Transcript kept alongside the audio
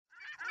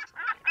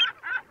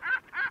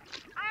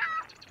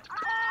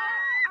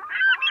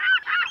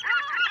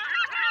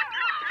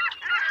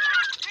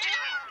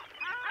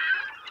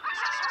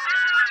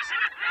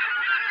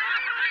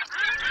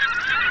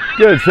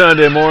Good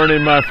Sunday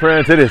morning, my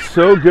friends. It is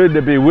so good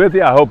to be with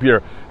you. I hope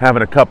you're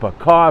having a cup of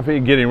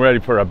coffee, getting ready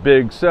for a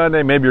big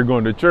Sunday. Maybe you're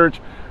going to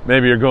church.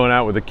 Maybe you're going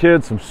out with the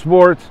kids, some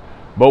sports.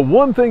 But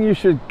one thing you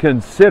should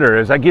consider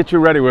as I get you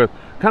ready with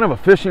kind of a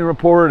fishing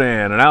report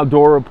and an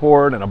outdoor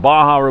report and a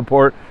Baja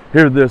report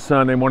here this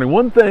Sunday morning.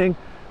 One thing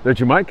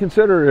that you might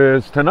consider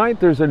is tonight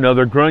there's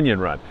another Grunion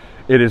run.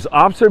 It is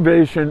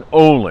observation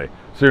only.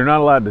 So you're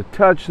not allowed to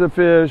touch the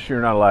fish.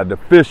 You're not allowed to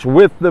fish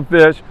with the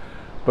fish.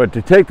 But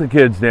to take the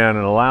kids down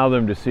and allow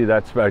them to see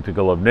that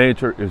spectacle of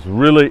nature is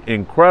really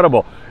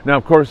incredible. Now,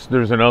 of course,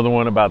 there's another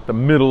one about the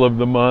middle of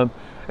the month,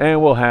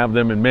 and we'll have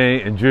them in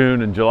May and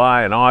June and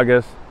July and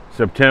August,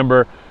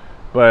 September.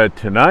 But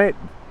tonight,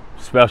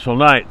 special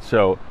night.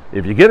 So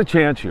if you get a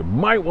chance, you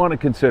might want to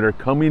consider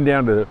coming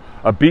down to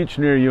a beach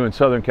near you in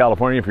Southern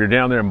California. If you're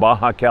down there in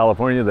Baja,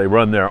 California, they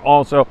run there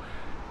also.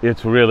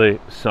 It's really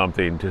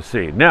something to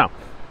see. Now,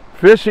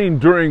 fishing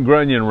during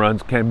Grunion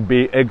runs can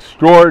be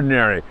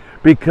extraordinary,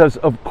 because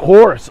of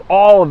course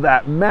all of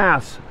that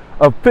mass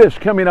of fish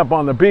coming up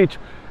on the beach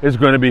is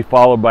going to be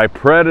followed by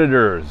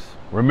predators.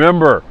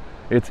 Remember,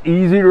 it's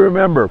easy to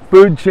remember,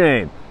 food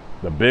chain.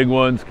 The big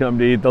ones come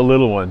to eat the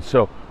little ones.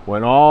 So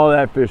when all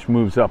that fish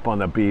moves up on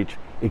the beach,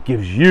 it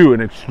gives you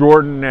an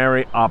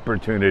extraordinary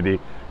opportunity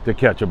to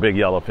catch a big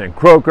yellowfin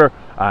croaker,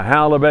 a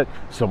halibut,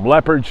 some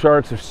leopard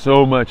sharks. There's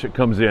so much that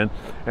comes in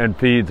and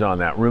feeds on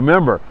that.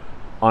 Remember,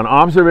 on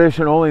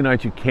observation only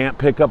nights, you can't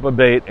pick up a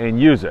bait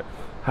and use it.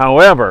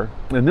 However,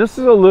 and this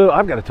is a little,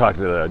 I've got to talk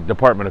to the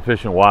Department of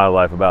Fish and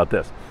Wildlife about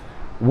this.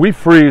 We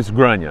freeze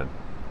Grunion.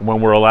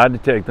 When we're allowed to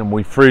take them,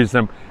 we freeze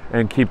them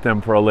and keep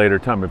them for a later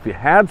time. If you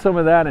had some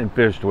of that and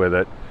fished with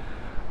it,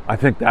 I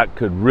think that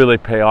could really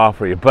pay off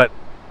for you. But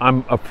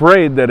I'm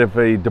afraid that if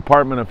a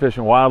Department of Fish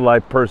and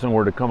Wildlife person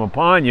were to come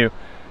upon you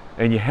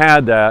and you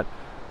had that,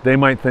 they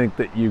might think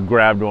that you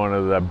grabbed one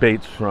of the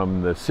baits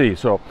from the sea.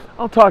 So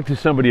I'll talk to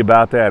somebody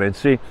about that and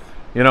see,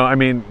 I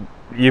mean,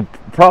 you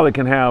probably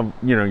can have,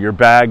 your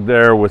bag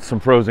there with some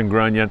frozen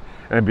Grunion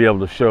and be able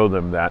to show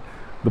them that.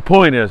 The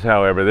point is,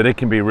 however, that it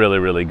can be really,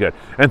 really good.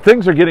 And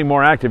things are getting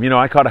more active.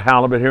 I caught a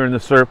halibut here in the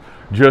surf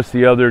just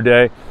the other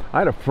day. I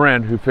had a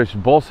friend who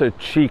fished Bolsa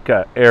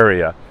Chica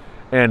area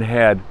and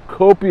had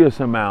copious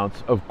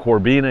amounts of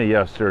Corvina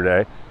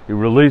yesterday. He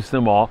released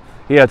them all.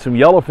 He had some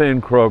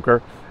yellowfin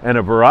croaker and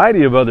a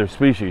variety of other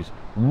species.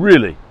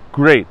 Really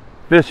great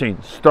fishing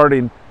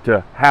starting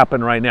to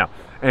happen right now.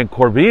 And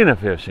Corvina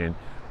fishing,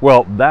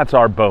 well, that's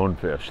our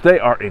bonefish. They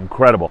are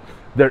incredible.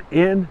 They're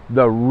in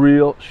the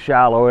real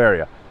shallow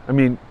area. I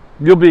mean,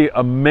 you'll be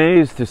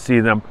amazed to see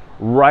them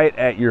right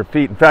at your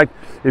feet. In fact,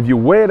 if you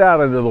wade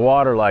out into the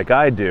water like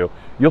I do,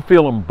 you'll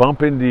feel them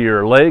bump into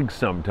your legs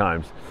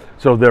sometimes.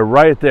 So they're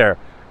right there.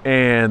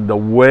 And the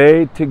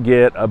way to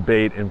get a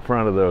bait in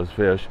front of those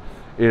fish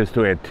is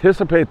to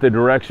anticipate the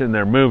direction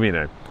they're moving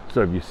in.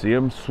 So if you see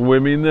them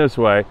swimming this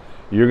way,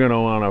 you're going to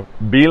want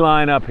to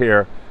beeline up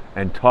here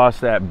and toss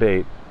that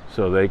bait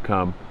so they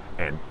come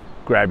and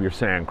grab your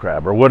sand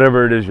crab or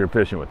whatever it is you're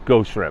fishing with.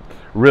 Ghost shrimp,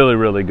 really,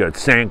 really good.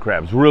 Sand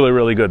crabs, really,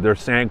 really good.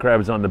 There's sand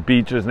crabs on the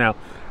beaches now.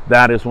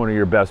 That is one of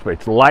your best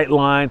baits. Light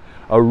line,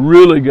 a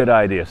really good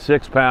idea.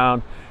 6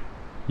 pound.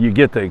 You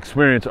get to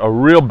experience a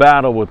real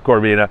battle with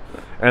Corvina,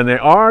 and they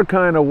are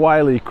kind of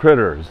wily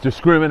critters,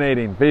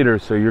 discriminating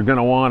feeders, so you're going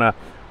to want to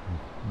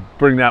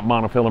bring that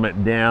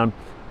monofilament down.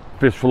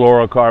 Fish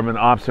fluorocarbon,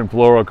 Opsin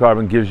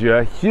fluorocarbon gives you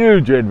a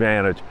huge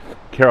advantage.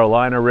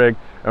 Carolina rig.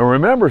 And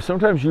remember,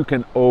 sometimes you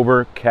can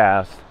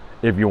overcast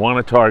if you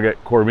want to target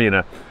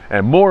Corvina,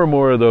 and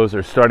more of those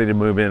are starting to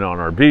move in on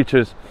our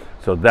beaches,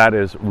 so that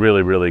is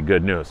really, really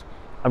good news.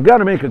 I've got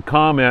to make a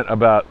comment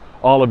about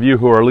all of you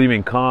who are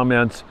leaving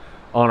comments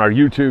on our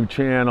YouTube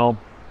channel.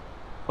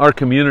 Our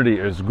community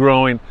is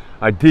growing.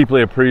 I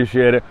deeply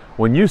appreciate it.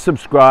 When you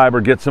subscribe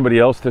or get somebody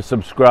else to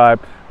subscribe,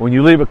 when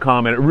you leave a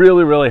comment, it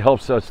really, really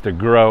helps us to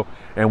grow,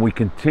 and we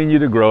continue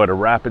to grow at a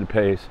rapid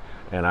pace.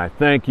 And I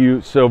thank you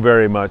so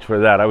very much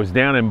for that. I was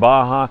down in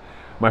Baja.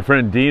 My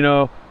friend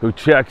Dino, who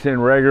checks in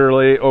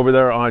regularly over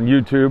there on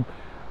YouTube,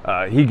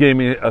 he gave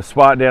me a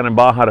spot down in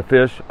Baja to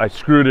fish. I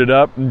screwed it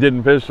up and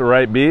didn't fish the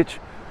right beach,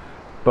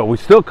 but we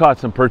still caught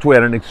some perch. We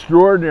had an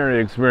extraordinary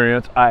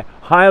experience. I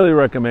highly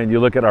recommend you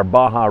look at our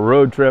Baja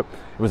road trip.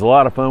 It was a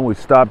lot of fun. We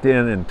stopped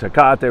in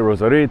Tecate,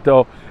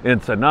 Rosarito,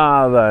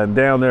 Ensenada, and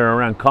down there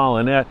around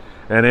Colonette,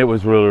 and it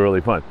was really,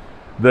 really fun.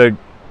 The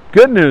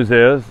good news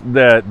is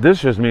that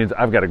this just means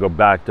I've got to go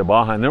back to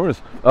Baja. And there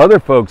was other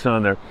folks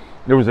on there.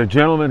 There was a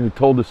gentleman who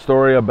told a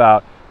story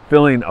about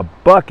filling a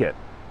bucket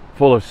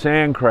full of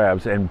sand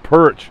crabs and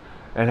perch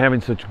and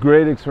having such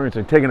great experience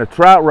and taking a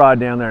trout rod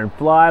down there and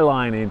fly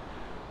lining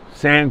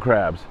sand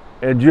crabs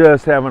and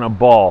just having a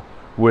ball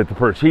with the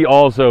perch. He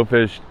also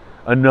fished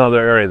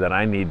another area that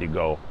I need to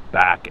go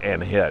back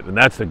and hit. And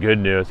that's the good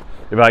news.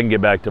 If I can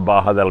get back to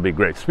Baja, that'll be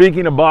great.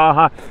 Speaking of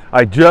Baja,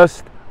 I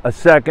just a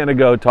second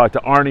ago talked to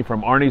Arnie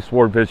from Arnie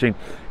Sport Fishing.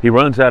 He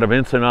runs out of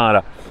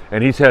Ensenada,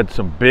 and he's had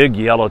some big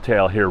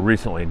yellowtail here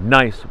recently.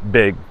 Nice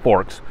big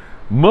forks.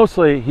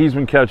 Mostly he's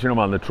been catching them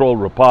on the trolled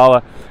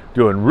Rapala.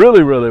 doing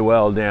really, really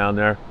well down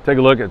there. Take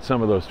a look at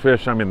some of those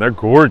fish. I mean, they're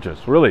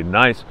gorgeous, really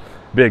nice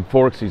big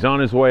forks. He's on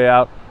his way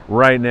out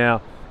right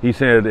now. He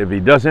said if he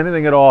does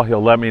anything at all,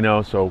 he'll let me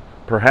know. So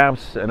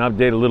perhaps an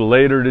update a little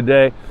later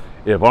today.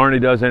 If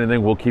Arnie does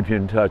anything, we'll keep you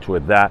in touch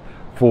with that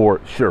for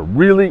sure.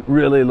 Really,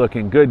 really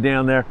looking good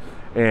down there.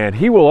 And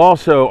he will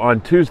also,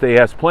 on Tuesday, he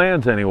has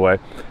plans anyway,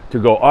 to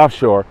go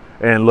offshore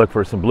and look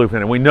for some bluefin.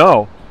 And we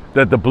know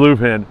that the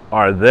bluefin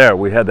are there.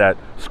 We had that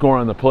score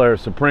on the Player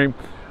Supreme.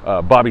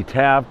 Bobby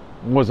Tabb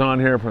was on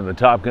here from the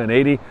Top Gun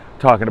 80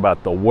 talking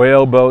about the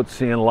whale boats,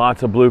 seeing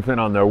lots of bluefin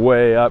on their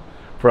way up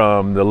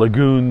from the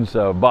lagoons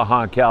of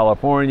Baja,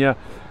 California.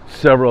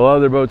 Several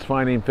other boats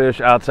finding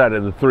fish outside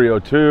of the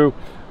 302.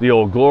 The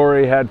Old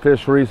Glory had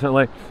fish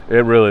recently.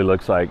 It really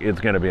looks like it's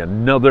going to be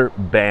another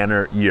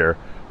banner year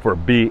for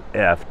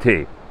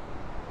BFT.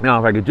 Now,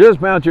 if I could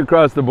just bounce you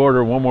across the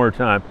border one more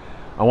time,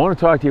 I want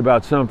to talk to you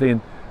about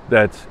something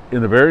that's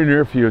in the very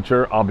near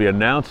future. I'll be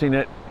announcing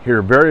it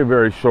here very,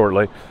 very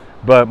shortly.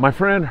 But my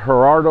friend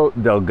Gerardo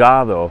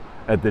Delgado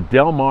at the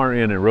Del Mar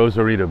Inn in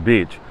Rosarito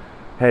Beach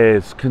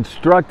is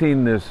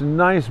constructing this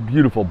nice,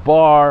 beautiful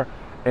bar,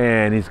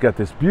 and he's got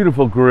this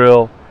beautiful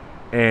grill,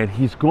 and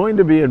he's going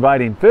to be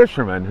inviting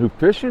fishermen who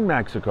fish in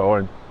Mexico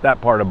and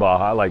that part of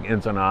Baja, like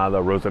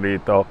Ensenada,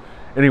 Rosarito,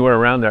 anywhere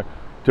around there,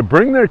 to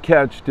bring their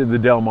catch to the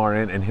Del Mar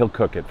Inn, and he'll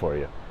cook it for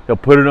you. He'll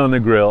put it on the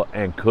grill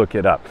and cook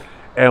it up.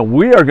 And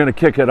we are going to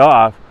kick it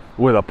off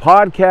with a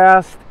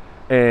podcast,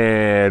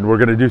 and we're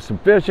going to do some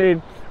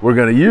fishing. We're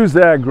going to use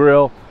that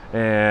grill,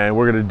 and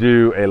we're going to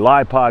do a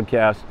live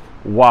podcast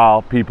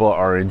while people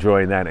are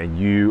enjoying that, and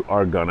you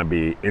are going to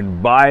be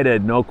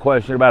invited, no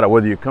question about it.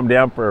 Whether you come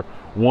down for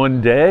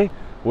one day,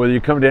 whether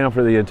you come down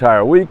for the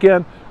entire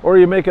weekend, or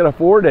you make it a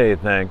 4-day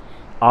thing,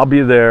 I'll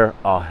be there.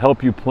 I'll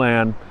help you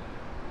plan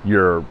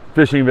your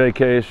fishing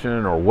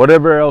vacation or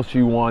whatever else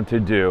you want to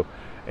do.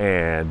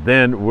 And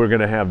then we're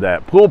going to have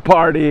that pool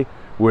party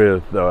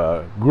with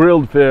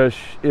grilled fish.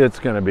 It's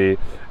going to be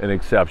an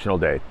exceptional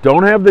day.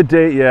 Don't have the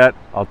date yet.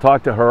 I'll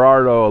talk to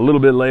Gerardo a little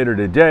bit later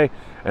today,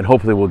 and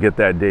hopefully we'll get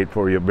that date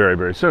for you very,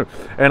 very soon.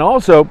 And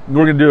also,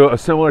 we're going to do a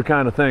similar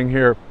kind of thing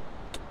here,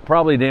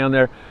 probably down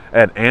there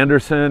at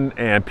Anderson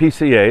and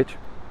PCH.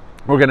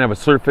 We're going to have a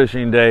surf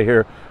fishing day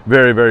here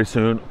very, very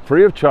soon,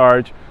 free of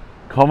charge.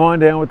 Come on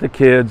down with the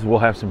kids. We'll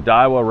have some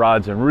Daiwa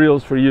rods and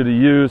reels for you to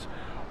use.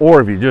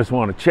 Or if you just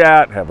want to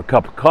chat, have a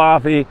cup of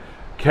coffee,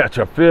 catch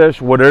a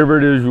fish, whatever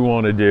it is you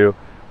want to do,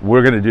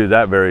 we're going to do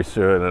that very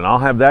soon. And I'll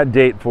have that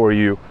date for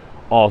you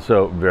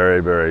also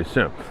very, very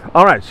soon.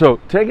 All right, so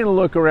taking a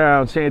look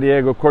around San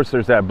Diego, of course,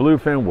 there's that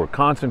bluefin. We're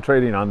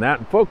concentrating on that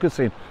and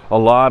focusing a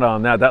lot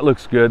on that. That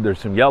looks good. There's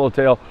some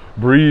yellowtail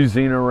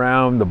breezing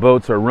around. The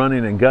boats are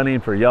running and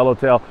gunning for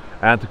yellowtail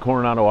at the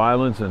Coronado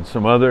Islands and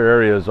some other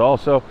areas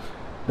also.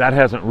 That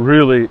hasn't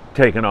really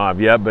taken off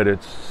yet, but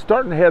it's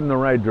starting to head in the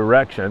right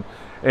direction.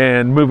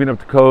 And moving up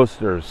the coast,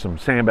 there's some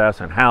sand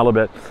bass and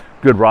halibut,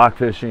 good rock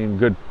fishing,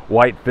 good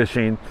white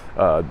fishing.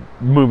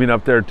 Moving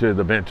up there to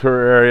the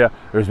Ventura area,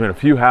 there's been a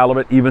few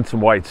halibut, even some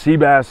white sea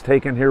bass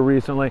taken here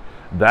recently.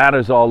 That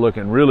is all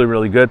looking really,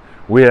 really good.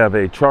 We have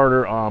a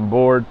charter on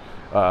board,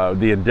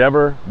 the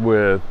Endeavor,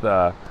 with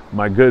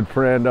my good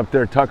friend up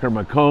there, Tucker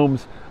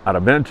McCombs, out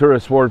of Ventura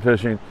Sport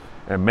Fishing.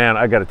 And man,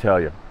 I got to tell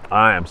you,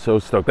 I am so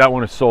stoked. That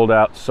one is sold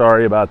out.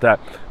 Sorry about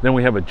that. Then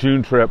we have a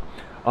June trip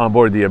on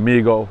board the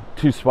Amigo.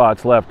 2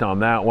 spots left on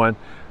that one.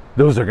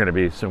 Those are going to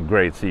be some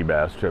great sea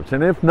bass trips.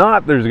 And if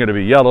not, there's going to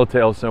be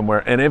yellowtail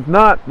somewhere. And if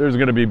not, there's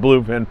going to be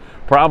bluefin,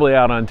 probably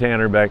out on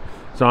Tanner Bay.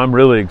 So I'm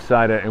really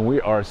excited. And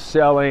we are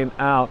selling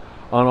out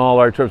on all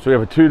our trips. We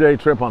have a 2-day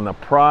trip on the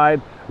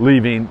Pride,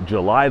 leaving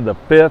July the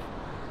 5th.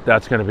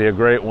 That's going to be a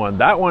great one.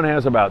 That one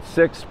has about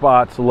 6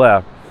 spots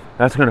left.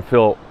 That's going to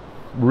fill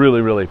really,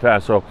 really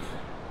fast. So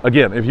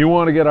again, if you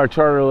want to get our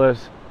charter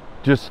list,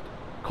 just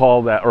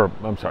call that, or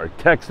I'm sorry,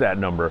 text that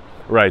number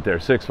right there,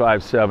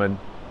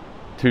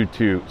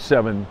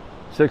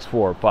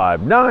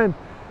 657-227-6459,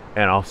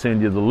 and I'll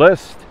send you the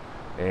list,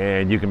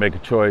 and you can make a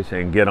choice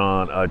and get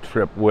on a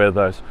trip with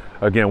us.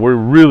 Again, we're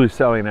really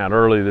selling out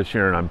early this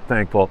year, and I'm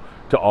thankful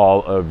to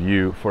all of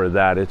you for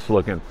that. It's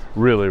looking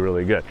really,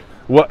 really good.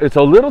 Well, it's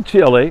a little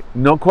chilly,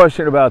 no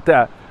question about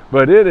that,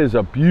 but it is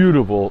a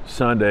beautiful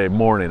Sunday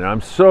morning, and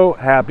I'm so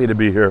happy to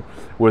be here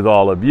with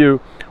all of you.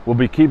 We'll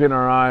be keeping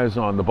our eyes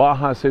on the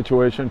Baja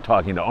situation,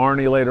 talking to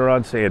Arnie later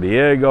on, San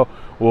Diego.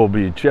 We'll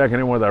be checking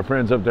in with our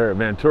friends up there at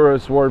Ventura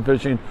Sport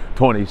Fishing,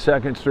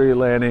 22nd Street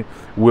Landing.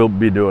 We'll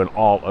be doing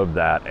all of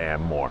that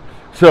and more.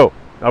 So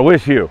I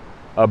wish you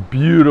a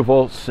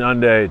beautiful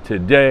Sunday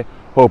today.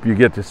 Hope you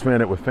get to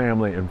spend it with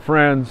family and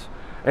friends,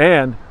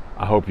 and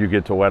I hope you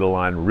get to wet a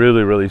line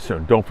really, really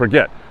soon. Don't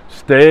forget,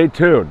 stay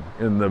tuned.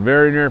 In the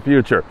very near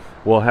future,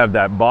 we'll have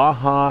that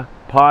Baja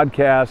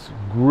podcast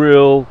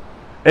grill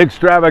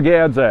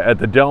extravaganza at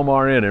the Del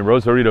Mar Inn in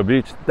Rosarito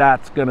Beach.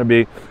 That's going to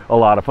be a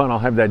lot of fun. I'll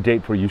have that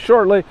date for you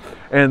shortly,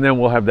 and then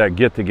we'll have that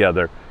get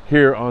together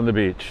here on the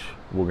beach.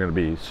 We're going to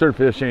be surf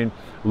fishing,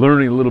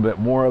 learning a little bit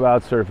more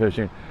about surf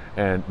fishing,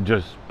 and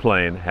just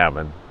plain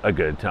having a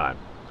good time.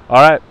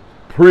 All right,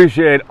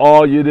 appreciate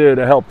all you do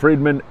to help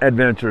Friedman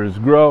Adventures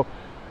grow.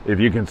 If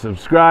you can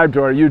subscribe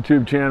to our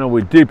YouTube channel,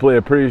 we deeply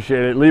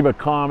appreciate it. Leave a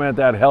comment,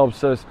 that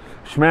helps us.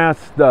 Smash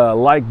the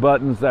like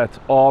buttons, that's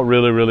all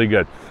really, really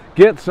good.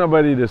 Get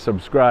somebody to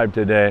subscribe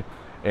today,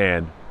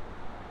 and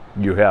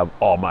you have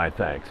all my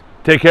thanks.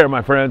 Take care,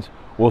 my friends.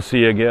 We'll see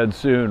you again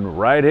soon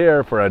right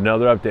here for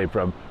another update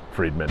from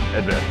Friedman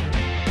Adventures.